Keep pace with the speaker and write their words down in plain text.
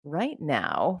right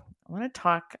now, I want to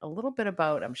talk a little bit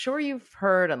about, I'm sure you've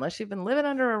heard, unless you've been living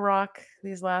under a rock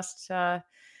these last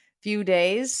few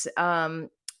days,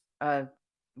 a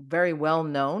very well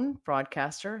known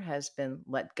broadcaster has been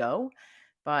let go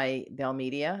by Bell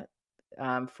Media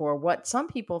for what some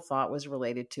people thought was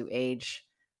related to age,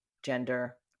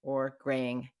 gender, or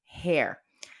graying hair.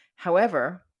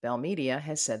 However, Bell Media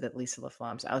has said that Lisa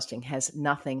LaFlamme's ousting has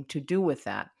nothing to do with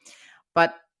that.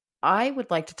 But I would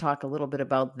like to talk a little bit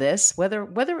about this, whether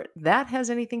that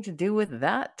has anything to do with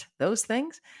those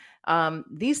things.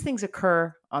 These things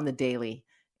occur on the daily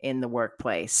in the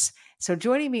workplace. So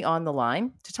joining me on the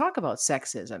line to talk about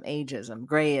sexism, ageism,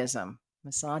 grayism,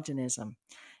 misogynism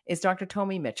is Dr.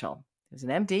 Tomi Mitchell, who's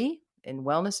an MD in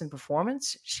wellness and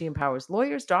performance. She empowers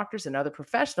lawyers, doctors, and other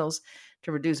professionals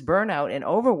to reduce burnout and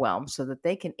overwhelm so that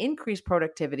they can increase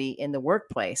productivity in the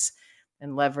workplace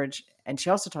and leverage. And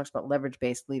she also talks about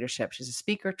leverage-based leadership. She's a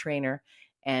speaker, trainer,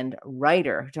 and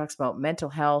writer who talks about mental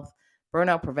health,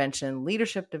 burnout prevention,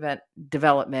 leadership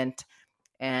development,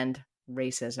 and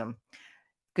racism.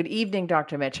 Good evening,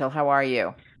 Dr. Mitchell. How are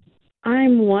you?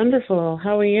 I'm wonderful.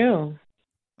 How are you?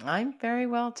 I'm very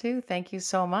well, too. Thank you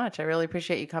so much. I really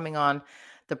appreciate you coming on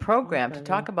the program to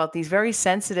talk Awesome. about these very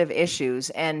sensitive issues.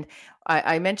 And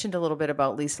I mentioned a little bit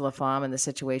about Lisa LaFlamme and the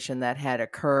situation that had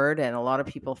occurred. And a lot of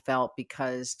people felt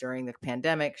because during the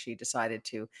pandemic, she decided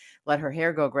to let her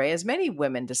hair go gray, as many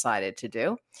women decided to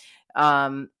do.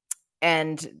 Um,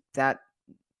 and that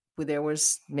there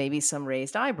was maybe some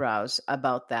raised eyebrows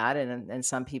about that, and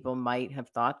some people might have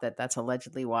thought that that's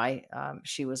allegedly why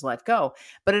she was let go.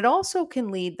 But it also can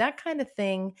lead, that kind of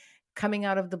thing coming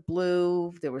out of the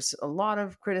blue. There was a lot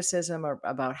of criticism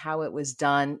about how it was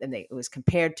done, and it was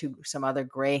compared to some other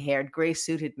gray-haired,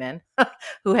 gray-suited men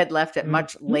who had left at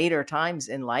much Mhm. later times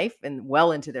in life and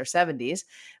well into their 70s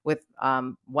with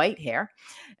white hair.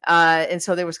 And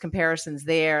so there was comparisons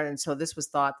there. And so this was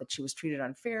thought that she was treated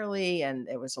unfairly. And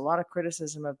there was a lot of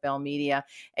criticism of Bell Media.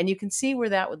 And you can see where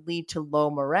that would lead to low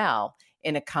morale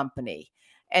in a company.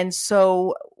 And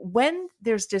so when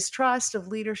there's distrust of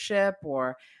leadership,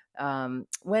 or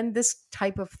when this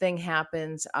type of thing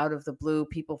happens out of the blue,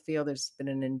 people feel there's been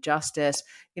an injustice,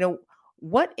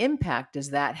 what impact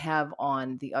does that have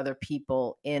on the other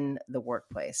people in the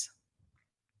workplace?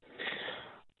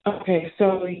 Okay,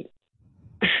 so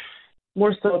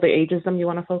more so the ageism you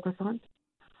want to focus on?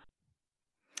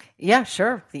 Yeah,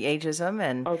 sure. The ageism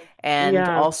and Oh, and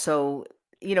yeah. also,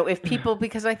 if people,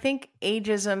 because I think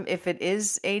ageism, if it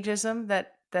is ageism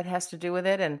that has to do with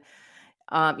it, and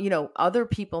other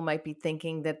people might be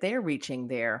thinking that they're reaching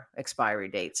their expiry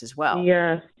dates as well.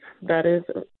 Yes, that is.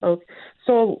 Okay.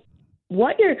 So,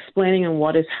 what you're explaining and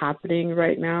what is happening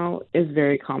right now is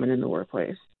very common in the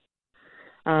workplace.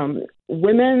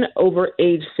 Women over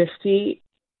age 50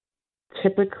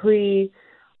 typically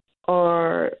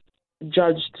are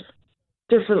judged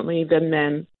differently than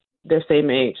men their same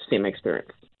age, same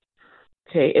experience.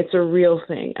 Okay, it's a real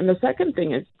thing. And the second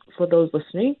thing is, for those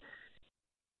listening,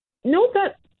 note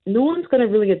that no one's going to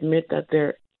really admit that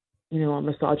they're, a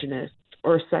misogynist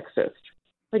or a sexist.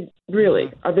 Like, really,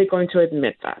 Hmm. are they going to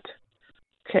admit that?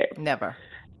 Okay, Never.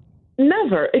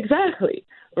 never, exactly,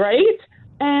 right?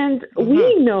 And Hmm.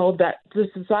 we know that the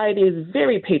society is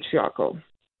very patriarchal.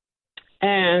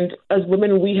 And as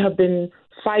women, we have been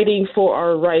fighting for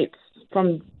our rights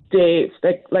from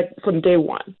from day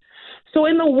one. So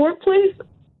in the workplace,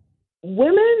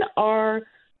 women are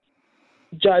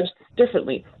judged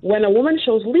differently. When a woman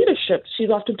shows leadership, she's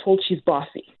often told she's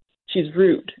bossy, she's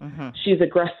rude, Hmm. she's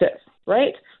aggressive,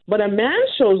 right? When a man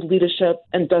shows leadership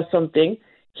and does something,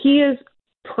 he is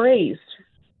praised,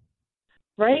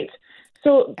 right?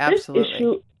 So this Absolutely.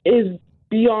 issue is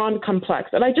beyond complex.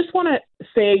 And I just want to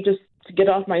say, just to get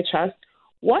off my chest,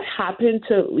 what happened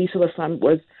to Lisa LaFlamme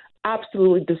was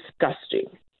absolutely disgusting.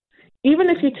 Even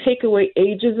if you take away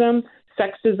ageism,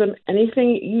 sexism,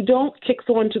 anything, you don't kick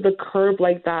someone to the curb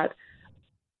like that,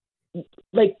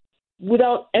 like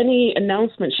without any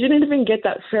announcement. She didn't even get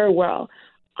that farewell.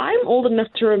 I'm old enough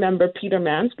to remember Peter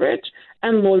Mansbridge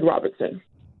and Lloyd Robertson.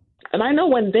 And I know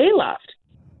when they left,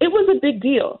 it was a big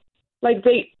deal. Like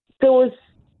they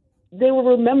were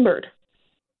remembered.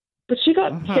 But she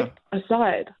got Hmm. kicked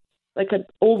aside like an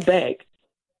old bag.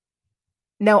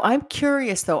 Now, I'm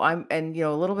curious though. A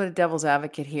little bit of devil's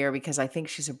advocate here, because I think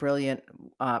she's a brilliant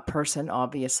person,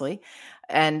 obviously.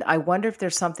 And I wonder if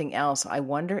there's something else. I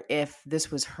wonder if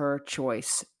this was her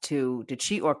choice did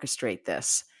she orchestrate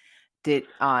this? Did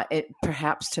it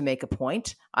perhaps to make a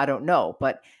point? I don't know.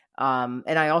 But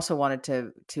And I also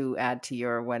wanted to add to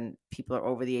your, when people are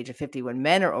over the age of 50, when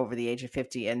men are over the age of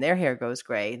 50 and their hair goes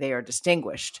gray, they are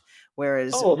distinguished.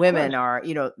 Whereas Oh, of women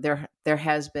course. are, there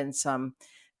has been some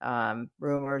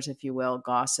rumors, if you will,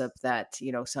 gossip that,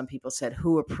 some people said,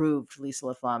 who approved Lisa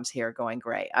LaFlamme's hair going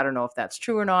gray? I don't know if that's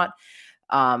true or not.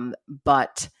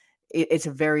 But it's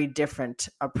a very different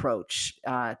approach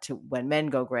to when men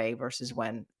go gray versus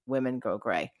when women go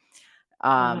gray.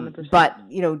 100%. But,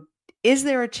 is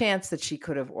there a chance that she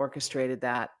could have orchestrated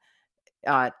that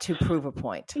to prove a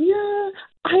point? Yeah,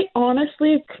 I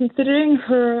honestly, considering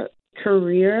her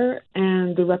career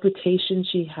and the reputation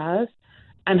she has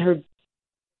and her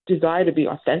desire to be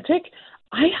authentic,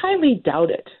 I highly doubt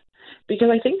it.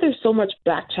 Because I think there's so much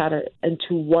back chatter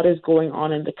into what is going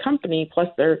on in the company. Plus,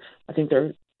 I think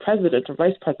their president or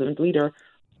vice president leader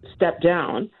stepped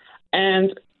down.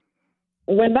 And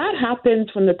when that happens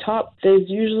from the top, there's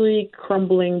usually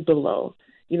crumbling below.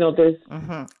 There's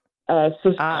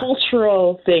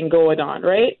cultural thing going on,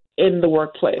 right, in the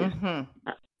workplace. Mm-hmm.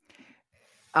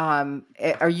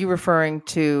 Are you referring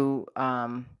to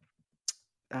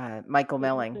Michael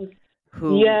Melling,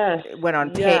 who went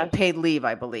on paid leave?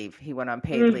 I believe he went on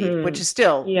paid leave, which is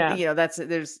still,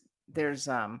 there's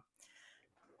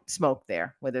smoke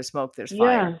there. Where there's smoke, there's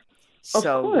fire.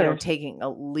 So, taking a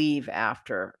leave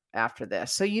after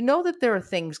this. So, that there are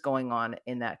things going on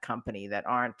in that company that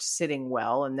aren't sitting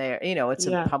well. And it's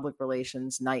a public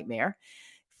relations nightmare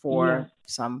for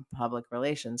some public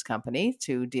relations company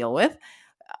to deal with.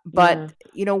 But,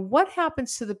 what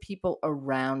happens to the people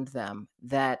around them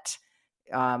that,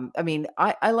 I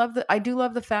do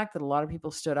love the fact that a lot of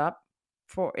people stood up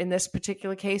in this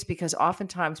particular case, because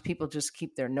oftentimes people just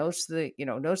keep their nose to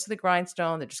the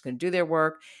grindstone. They're just going to do their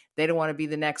work. They don't want to be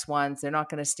the next ones. They're not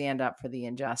going to stand up for the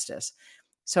injustice.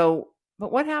 So,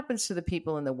 but what happens to the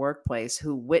people in the workplace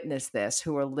who witness this,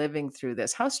 who are living through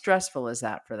this? How stressful is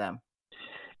that for them?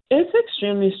 It's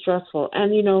extremely stressful.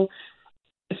 And,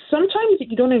 sometimes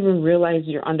you don't even realize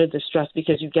you're under the stress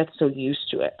because you get so used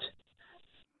to it.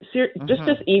 Just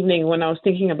this evening, when I was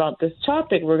thinking about this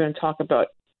topic we're going to talk about,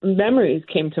 memories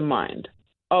came to mind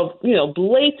of,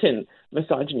 blatant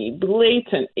misogyny,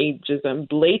 blatant ageism,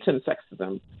 blatant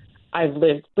sexism I've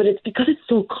lived. But it's because it's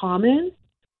so common,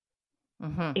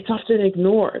 it's often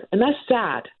ignored. And that's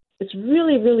sad. It's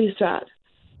really, really sad.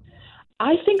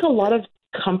 I think a lot of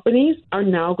companies are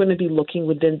now going to be looking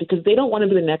within, because they don't want to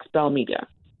be the next Bell Media.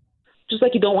 Just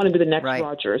like you don't want to be the next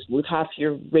Rogers with half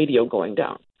your radio going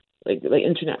down, like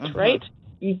internet, right?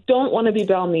 You don't want to be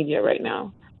Bell Media right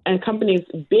now. And companies,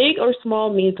 big or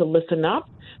small, need to listen up,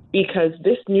 because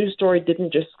this news story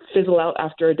didn't just fizzle out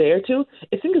after a day or two.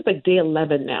 I think it's like day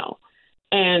 11 now,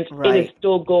 and it is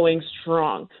still going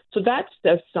strong. So that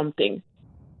says something.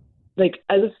 Like,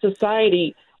 as a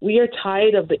society, we are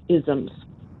tired of the isms.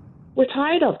 We're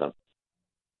tired of them.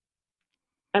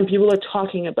 And people are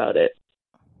talking about it.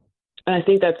 And I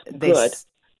think that's good.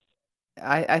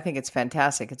 I think it's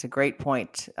fantastic. It's a great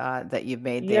point that you've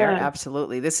made there.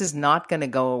 Absolutely. This is not going to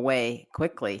go away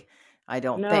quickly. I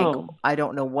don't think. I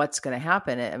don't know what's going to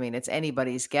happen. I mean, it's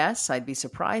anybody's guess. I'd be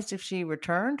surprised if she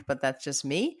returned, but that's just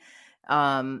me.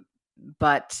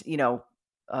 But,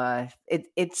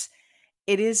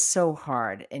 it is so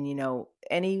hard. And,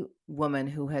 any woman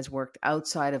who has worked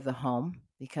outside of the home,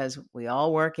 because we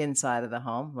all work inside of the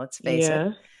home, let's face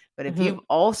it. But if you've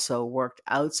also worked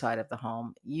outside of the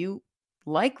home, you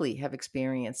likely have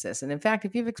experienced this. And in fact,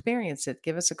 if you've experienced it,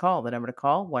 give us a call. The number to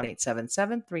call,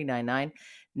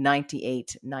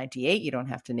 1-877-399-9898. You don't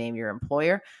have to name your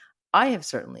employer. I have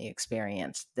certainly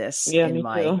experienced this in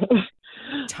my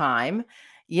time.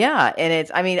 Yeah.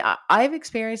 And I've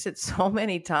experienced it so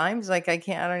many times. Like I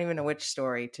don't even know which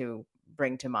story to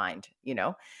bring to mind,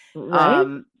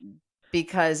 Right?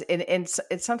 Because it's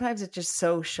sometimes it's just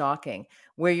so shocking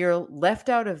where you're left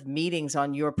out of meetings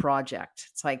on your project.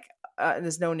 It's like,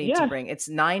 there's no need to bring, it's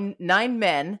nine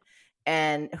men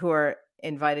and who are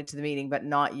invited to the meeting, but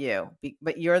not you,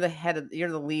 but you're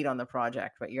the lead on the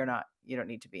project, but you don't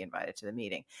need to be invited to the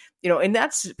meeting. In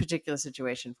that particular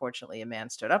situation, fortunately, a man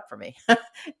stood up for me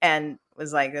and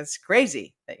was like, that's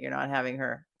crazy that you're not having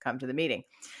her come to the meeting.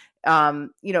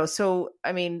 So,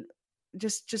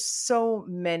 just so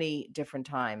many different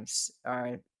times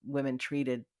are women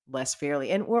treated less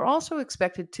fairly. And we're also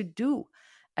expected to do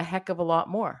a heck of a lot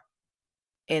more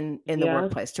in the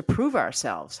workplace to prove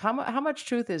ourselves. How much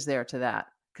truth is there to that?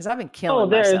 Because I've been killing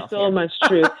myself. There is so much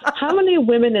truth. How many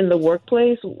women in the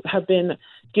workplace have been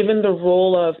given the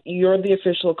role of, you're the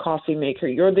official coffee maker,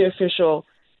 you're the official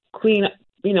clean,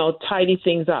 tidy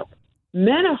things up?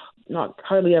 Men are not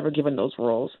hardly ever given those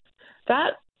roles.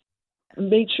 That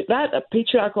that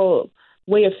patriarchal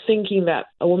way of thinking that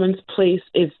a woman's place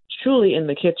is truly in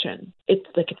the kitchen. It's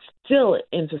still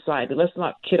in society. Let's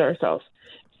not kid ourselves.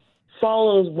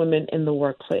 Follows women in the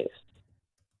workplace.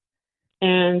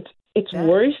 And it's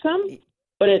worrisome,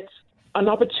 but it's an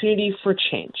opportunity for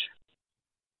change.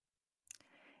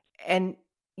 And,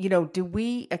 do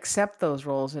we accept those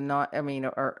roles and not,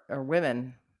 are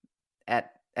women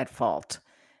at fault?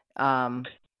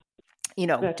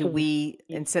 Do we,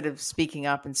 instead of speaking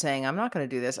up and saying, I'm not going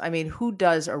to do this, who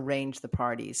does arrange the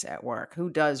parties at work? Who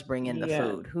does bring in the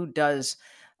food? Who does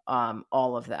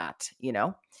all of that,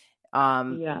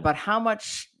 But how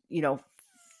much,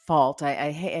 fault,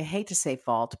 I hate to say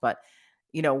fault, but,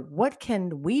 what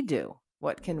can we do?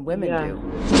 What can women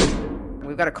do?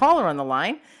 We've got a caller on the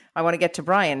line. I want to get to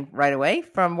Brian right away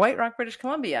from White Rock, British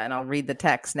Columbia, and I'll read the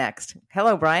text next.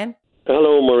 Hello, Brian.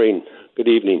 Hello, Maureen. Good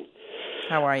evening.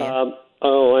 How are you?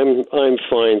 I'm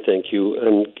fine, thank you.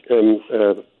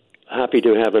 I'm happy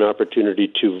to have an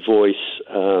opportunity to voice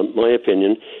my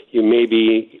opinion. You may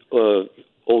be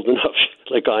old enough,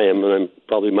 like I am, and I'm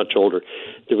probably much older.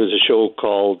 There was a show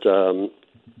called,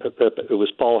 it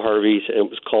was Paul Harvey's, and it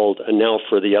was called Now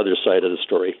for the Other Side of the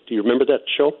Story. Do you remember that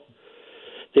show?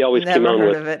 They always Never came on heard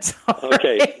with. Of it. Sorry.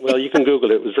 Okay, well, you can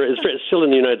Google it. It's still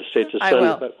in the United States. I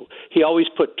will. But he always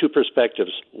put two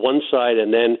perspectives, one side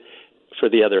and then for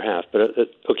the other half. But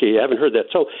okay, you haven't heard that.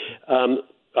 So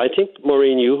I think,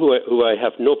 Maureen, you, who I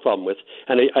have no problem with,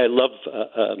 and I love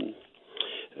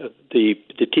the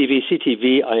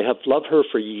CTV. I have loved her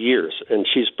for years, and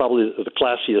she's probably the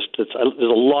classiest. There's a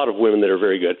lot of women that are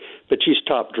very good, but she's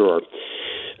top drawer.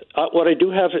 What I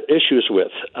do have issues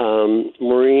with,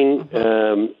 Maureen,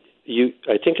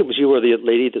 I think it was you or the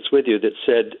lady that's with you that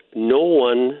said no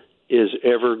one is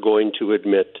ever going to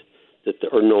admit that,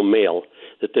 or no male,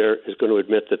 that there is going to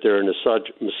admit that they're a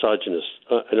misogynist.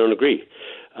 I don't agree.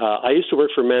 I used to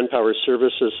work for Manpower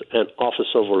Services and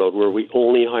Office Overload, where we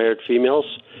only hired females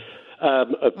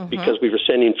because we were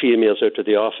sending females out to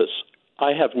the office.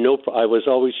 I was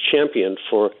always championed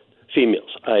for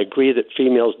females. I agree that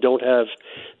females don't have.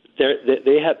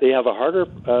 They have a harder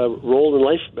role in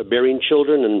life, bearing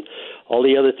children and all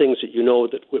the other things that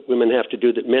that women have to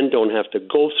do that men don't have to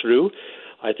go through.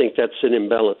 I think that's an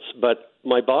imbalance. But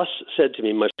my boss said to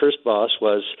me, my first boss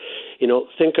was,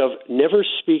 think of never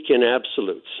speak in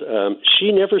absolutes.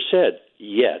 She never said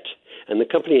yet, and the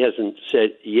company hasn't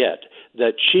said yet,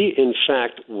 that she, in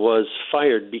fact, was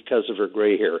fired because of her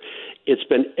gray hair. It's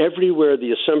been everywhere,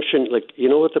 the assumption,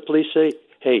 what the police say?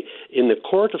 Hey, in the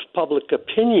court of public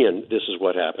opinion, this is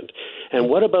what happened. And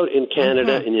what about in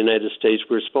Canada, in the United States,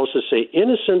 we're supposed to say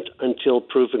innocent until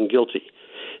proven guilty.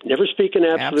 Never speak in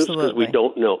absolutes because we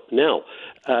don't know. Now,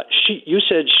 you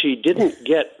said she didn't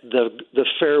get the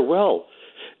farewell.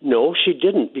 No, she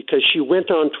didn't, because she went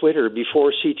on Twitter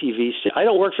before CTV. I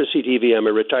don't work for CTV. I'm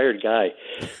a retired guy,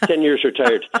 10 years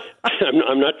retired.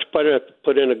 I'm not trying to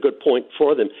put in a good point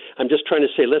for them. I'm just trying to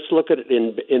say, let's look at it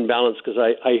in balance, because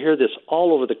I hear this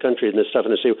all over the country and this stuff,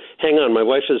 and I say, hang on, my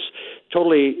wife is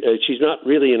totally, she's not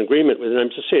really in agreement with it. And I'm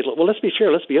just saying, well, let's be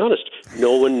fair, let's be honest.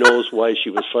 No one knows why she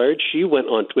was fired. She went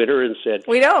on Twitter and said,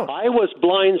 we don't. I was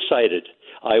blindsided.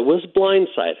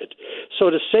 So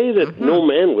to say that no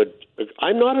man would,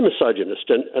 I'm not a misogynist,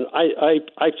 and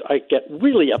I get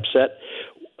really upset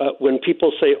when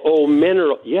people say, oh, men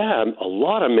are, a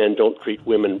lot of men don't treat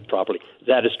women properly.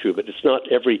 That is true, but it's not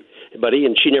everybody,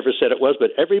 and she never said it was, but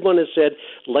everyone has said,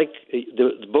 like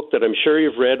the book that I'm sure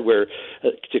you've read, where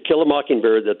To Kill a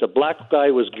Mockingbird, that the black guy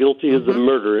was guilty of the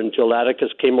murder until Atticus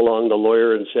came along, the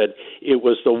lawyer, and said it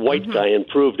was the white guy and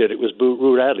proved it was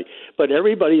Ruth Adley. But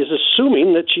everybody is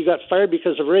assuming that she got fired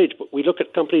because of her age. But we look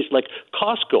at companies like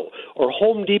Costco or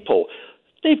Home Depot.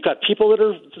 They've got people that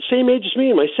are the same age as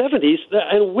me, in my 70s,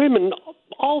 and women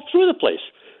all through the place.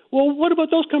 Well, what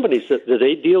about those companies? Do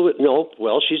they deal with? No.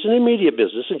 Well, she's in the media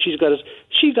business, and she's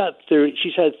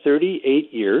had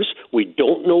 38 years. We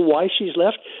don't know why she's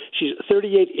left. She's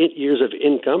 38 years of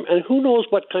income, and who knows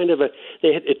what kind of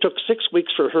it took 6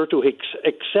 weeks for her to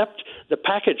accept the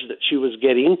package that she was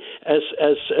getting as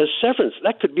severance.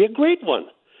 That could be a great one.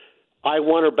 I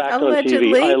want her back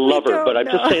Allegedly, on TV. I love her, but I'm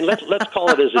just saying, let's call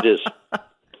it as it is.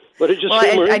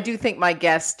 I do think my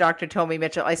guest, Dr. Tomi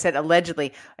Mitchell, I said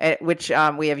allegedly, which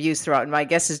we have used throughout. And my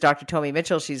guest is Dr. Tomi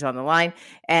Mitchell. She's on the line.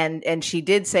 And she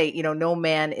did say, no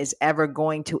man is ever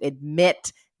going to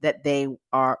admit that they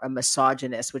are a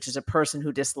misogynist, which is a person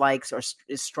who dislikes or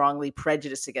is strongly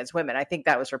prejudiced against women. I think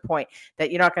that was her point, that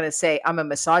you're not going to say, I'm a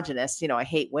misogynist. I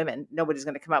hate women. Nobody's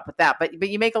going to come up with that. But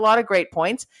you make a lot of great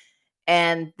points.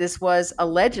 And this was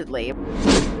allegedly.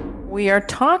 We are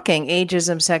talking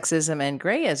ageism, sexism, and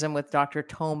grayism with Dr.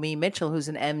 Tomi Mitchell, who's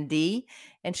an MD,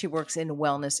 and she works in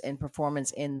wellness and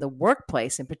performance in the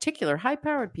workplace, in particular,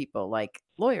 high-powered people like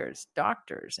lawyers,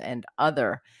 doctors, and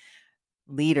other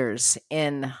leaders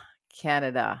in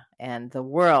Canada and the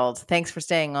world. Thanks for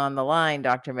staying on the line,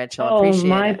 Dr. Mitchell. Appreciate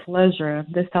my it. pleasure.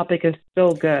 This topic is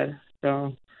so good.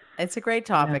 So it's a great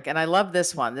topic, and I love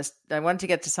this one. I wanted to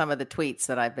get to some of the tweets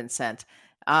that I've been sent.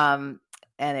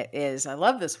 And I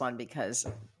love this one because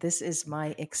this is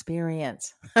my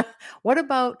experience. What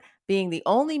about being the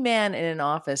only man in an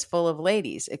office full of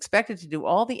ladies, expected to do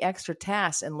all the extra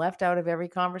tasks and left out of every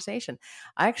conversation?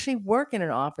 I actually work in an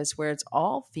office where it's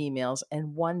all females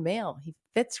and one male. He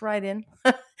fits right in.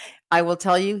 I will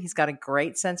tell you, he's got a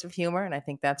great sense of humor, and I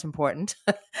think that's important.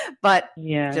 But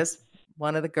just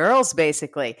one of the girls,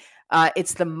 basically.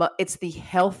 It's the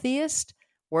healthiest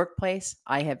workplace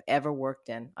I have ever worked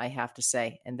in, I have to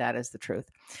say, and that is the truth.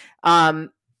 But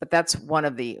that's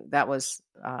that was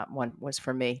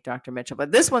for me, Dr. Mitchell.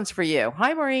 But this one's for you.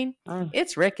 Hi, Maureen.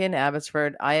 It's Rick in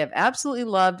Abbotsford. I have absolutely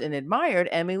loved and admired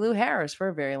Emmylou Harris for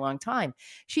a very long time.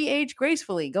 She aged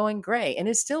gracefully, going gray, and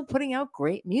is still putting out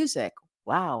great music.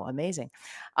 Wow, amazing.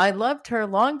 I loved her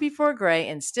long before gray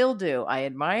and still do. I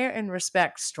admire and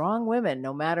respect strong women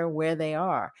no matter where they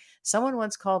are. Someone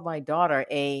once called my daughter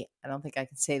I don't think I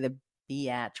can say the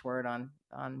biatch word on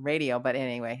radio, but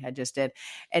anyway, I just did.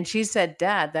 And she said,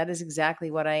 Dad, that is exactly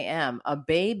what I am, a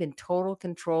babe in total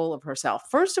control of herself.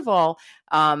 First of all,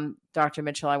 Dr.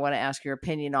 Mitchell, I want to ask your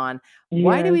opinion on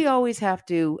why do we always have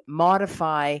to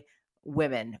modify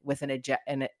women with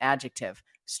an adjective?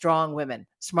 Strong women,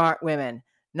 smart women,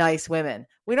 nice women.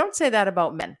 We don't say that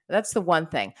about men. That's the one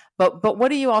thing. But what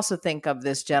do you also think of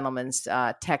this gentleman's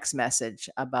text message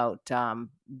about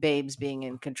babes being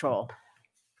in control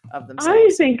of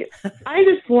themselves? I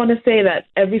just want to say that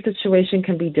every situation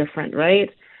can be different, right?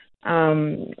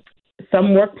 Some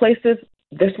workplaces,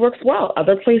 this works well.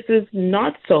 Other places,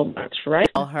 not so much, right?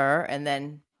 Tell her, and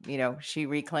then, she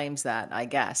reclaims that, I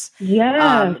guess.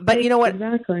 Yeah. But you know what?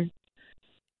 Exactly.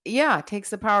 Yeah, it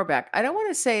takes the power back. I don't want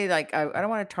to say I don't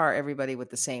want to tar everybody with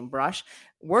the same brush.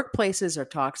 Workplaces are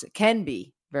toxic, can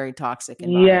be very toxic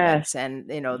environments. Yes. And,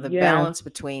 the balance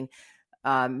between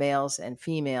males and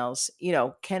females,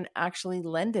 can actually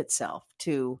lend itself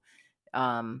to,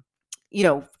 to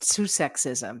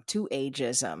sexism, to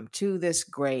ageism, to this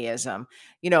grayism.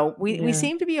 We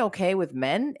seem to be okay with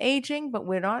men aging, but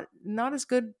we're not as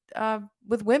good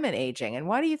with women aging. And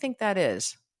why do you think that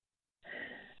is?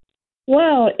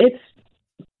 Well,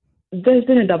 there's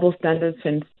been a double standard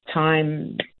since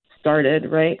time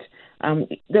started, right? I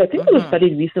think there was a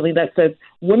study recently that says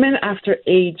women after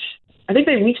age, I think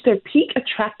they reach their peak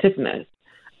attractiveness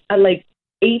at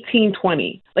 18,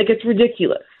 20. It's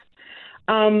ridiculous.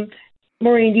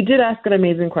 Maureen, you did ask an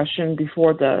amazing question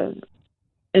before the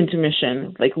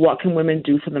intermission, what can women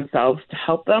do for themselves to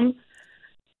help them?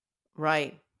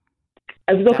 Right.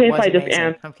 Is it okay if I just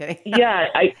answer? I'm kidding. Yeah,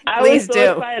 I was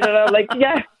so excited. I'm like,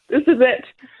 yes, this is it.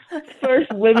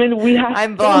 First, women, we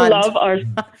have to love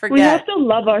we have to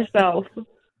love ourselves.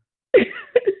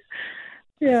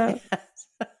 Yeah, yes.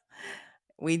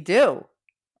 We do.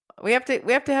 We have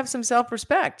to have some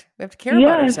self-respect. We have to care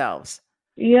about ourselves.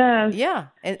 Yes. Yeah,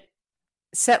 and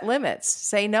set limits.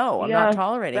 Say no. I'm not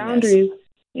tolerating boundaries. This.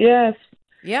 Yes.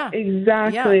 Yeah.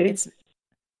 Exactly.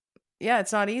 Yeah,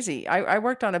 it's not easy. I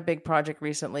worked on a big project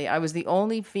recently. I was the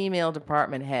only female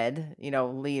department head,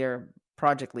 leader,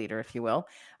 project leader, if you will,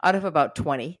 out of about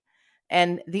 20.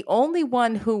 And the only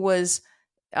one who was,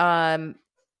 I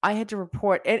had to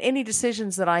report, any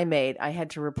decisions that I made, I had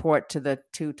to report to the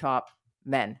two top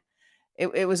men.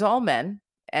 It was all men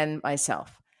and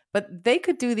myself. But they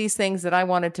could do these things that I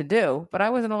wanted to do, but I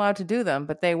wasn't allowed to do them,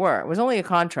 but they were. It was only a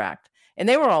contract. And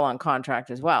they were all on contract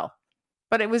as well.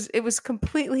 But it was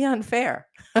completely unfair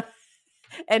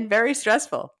and very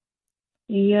stressful.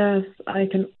 Yes, I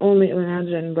can only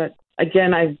imagine. But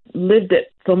again, I've lived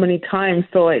it so many times,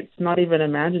 so it's not even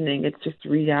imagining. It's just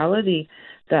reality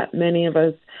that many of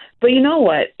us. But you know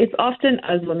what? It's often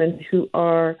as women who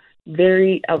are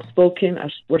very outspoken,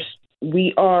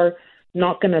 we are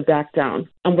not going to back down.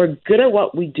 And we're good at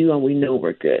what we do, and we know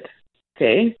we're good.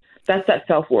 Okay? That's that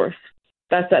self-worth.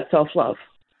 That's that self-love.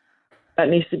 That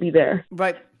needs to be there.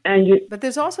 Right. But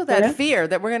there's also that fear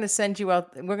that we're going to send you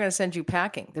out. We're going to send you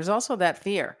packing. There's also that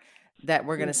fear that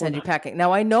we're going to send you packing.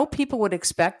 Now, I know people would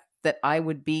expect that I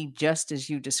would be just as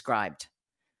you described,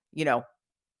 and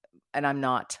I'm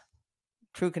not.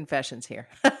 True confessions here.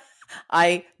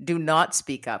 I do not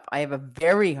speak up. I have a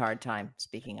very hard time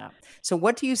speaking up. So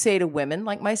what do you say to women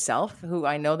like myself, who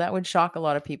I know that would shock a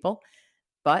lot of people,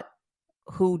 but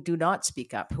who do not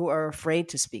speak up, who are afraid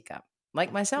to speak up,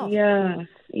 like myself.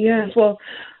 Yes. Well,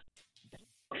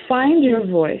 find your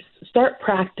voice. Start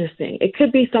practicing. It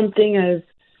could be something as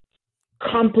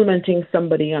complimenting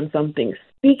somebody on something,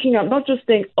 speaking up, not just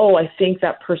saying, "Oh, I think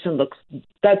that person looks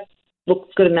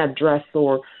good in that dress,"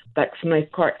 or "That's a nice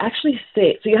car." Actually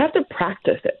say it. So you have to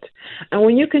practice it. And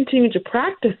when you continue to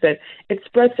practice it, it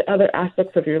spreads to other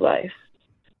aspects of your life,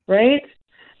 right?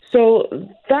 So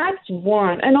that's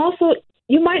one. And also,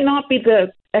 you might not be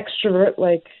the extrovert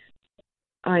like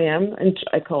I am, and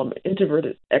I call them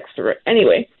introverted extrovert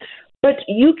anyway, but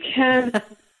you can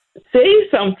say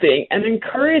something and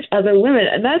encourage other women.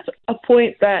 And that's a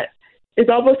point that is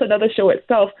almost another show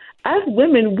itself. As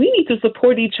women, we need to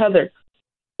support each other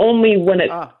only when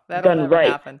it's done right.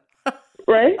 Happen.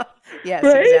 Right? Yes,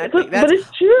 right? exactly. But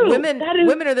it's true. Women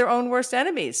are their own worst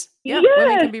enemies. Yeah, yes,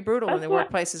 women can be brutal in the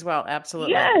workplace as well.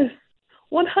 Absolutely. Yes,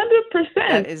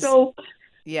 100%.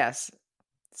 Yes.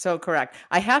 So correct.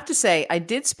 I have to say, I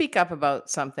did speak up about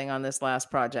something on this last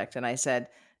project, and I said,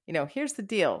 here's the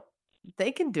deal.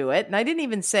 They can do it. And I didn't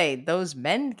even say those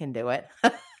men can do it.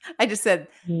 I just said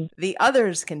the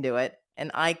others can do it,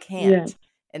 and I can't. Yeah.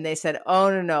 And they said,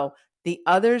 oh, no. The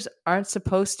others aren't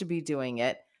supposed to be doing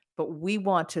it, but we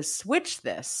want to switch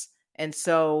this. And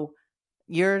so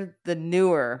you're the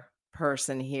newer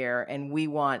person here, and we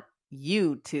want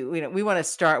you to, we want to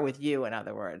start with you, in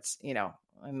other words,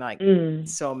 I'm like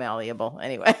so malleable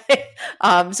anyway.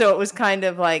 So it was kind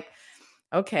of like,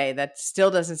 okay, that still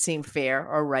doesn't seem fair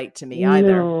or right to me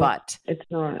either, but it's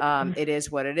not. It is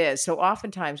what it is. So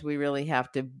oftentimes we really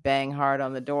have to bang hard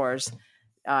on the doors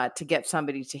to get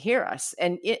somebody to hear us.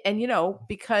 And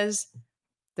because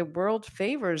the world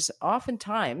favors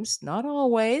oftentimes, not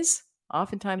always,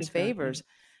 oftentimes favors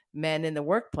men in the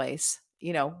workplace,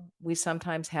 we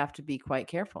sometimes have to be quite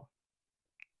careful.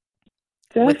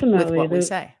 Definitely. With what we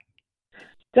say.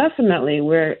 Definitely.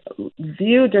 We're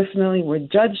viewed differently. We're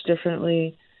judged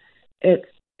differently.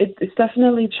 It's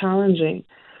definitely challenging.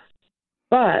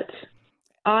 But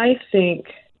I think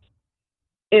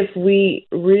if we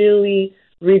really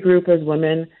regroup as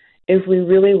women, if we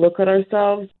really look at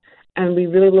ourselves and we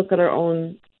really look at our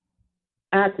own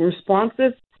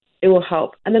responses, it will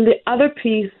help. And then the other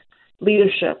piece,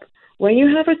 leadership. When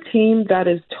you have a team that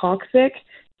is toxic,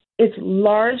 it's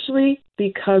largely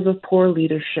because of poor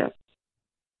leadership.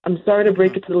 I'm sorry to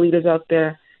break it to the leaders out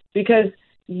there, because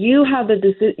you have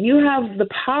the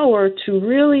power to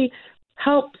really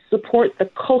help support the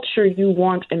culture you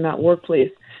want in that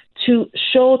workplace, to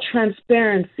show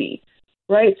transparency,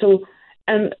 right? So,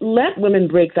 and let women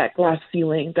break that glass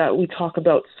ceiling that we talk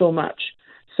about so much.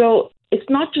 So it's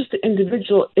not just the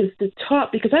individual, it's the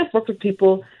top, because I've worked with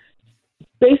people,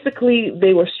 basically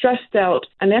they were stressed out,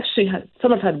 and actually some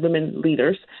have had women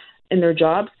leaders in their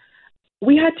jobs.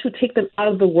 We had to take them out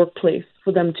of the workplace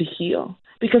for them to heal,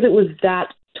 because it was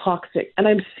that toxic. And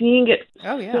I'm seeing it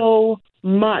so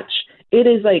much. It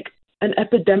is like an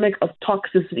epidemic of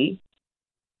toxicity,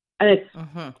 and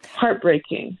it's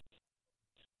heartbreaking.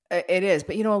 It is.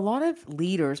 But, a lot of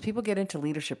leaders, people get into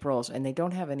leadership roles and they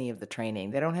don't have any of the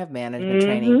training. They don't have management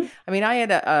training. I mean, I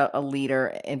had a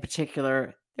leader in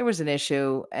particular. There was an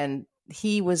issue, and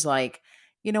he was like,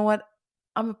 you know what?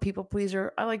 I'm a people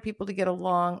pleaser. I like people to get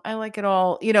along. I like it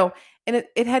all, and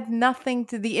it had nothing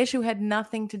to, the issue had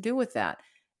nothing to do with that.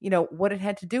 What it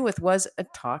had to do with was a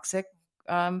toxic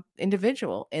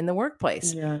individual in the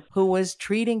workplace who was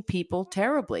treating people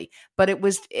terribly. But it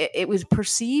was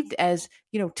perceived as,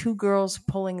 two girls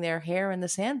pulling their hair in the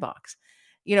sandbox,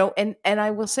 and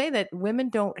I will say that women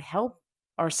don't help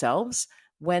ourselves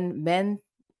when men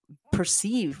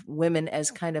perceive women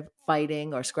as kind of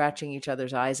fighting or scratching each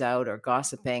other's eyes out or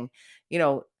gossiping.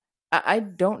 I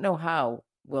don't know how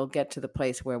we'll get to the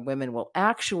place where women will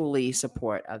actually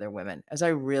support other women, as I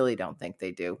really don't think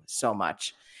they do so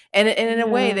much. And in a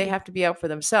way, they have to be out for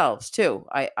themselves too.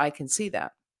 I can see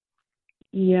that.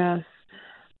 Yes.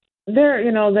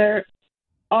 There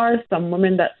are some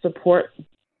women that support,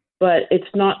 but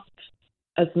it's not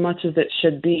as much as it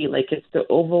should be. Like, it's the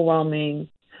overwhelming.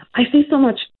 I see so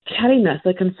much cattiness,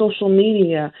 like in social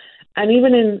media and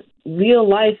even in real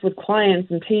life with clients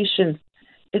and patients.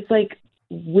 It's like,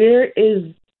 where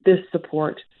is this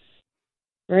support,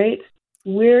 right?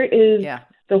 Where is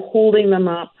the holding them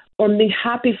up or being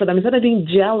happy for them instead of being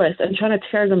jealous and trying to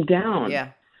tear them down? Yeah.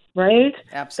 Right?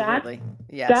 Absolutely.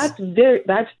 Yes.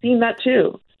 I've seen that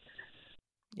too.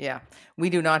 Yeah. We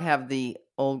do not have the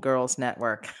old girls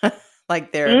network.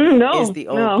 Like there is the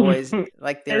old boys,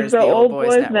 like there is the old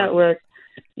boys network.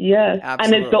 Yes.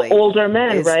 Absolutely. And it's the older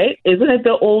men, right? Isn't it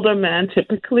the older men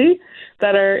typically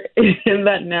that are in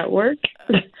that network?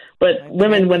 But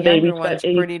women, when they reach ones that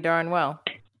age, pretty darn well.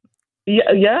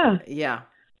 Yeah.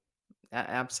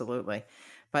 Absolutely.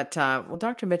 But well,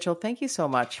 Dr. Mitchell, thank you so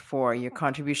much for your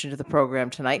contribution to the program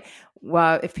tonight.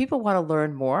 If people want to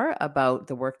learn more about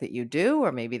the work that you do,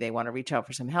 or maybe they want to reach out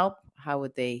for some help, how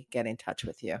would they get in touch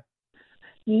with you?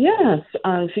 Yes.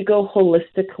 If you go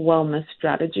Holistic Wellness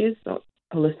Strategies, so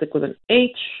holistic with an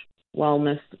H,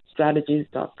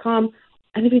 wellnessstrategies.com.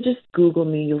 And if you just Google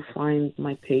me, you'll find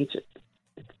my page.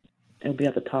 It'll be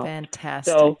at the top.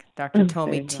 Fantastic. So, Dr.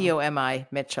 Tomi, Tomi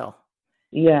Mitchell.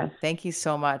 Yes. Thank you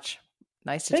so much.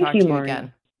 Nice to talk to you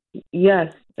again.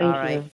 Yes. Thank you.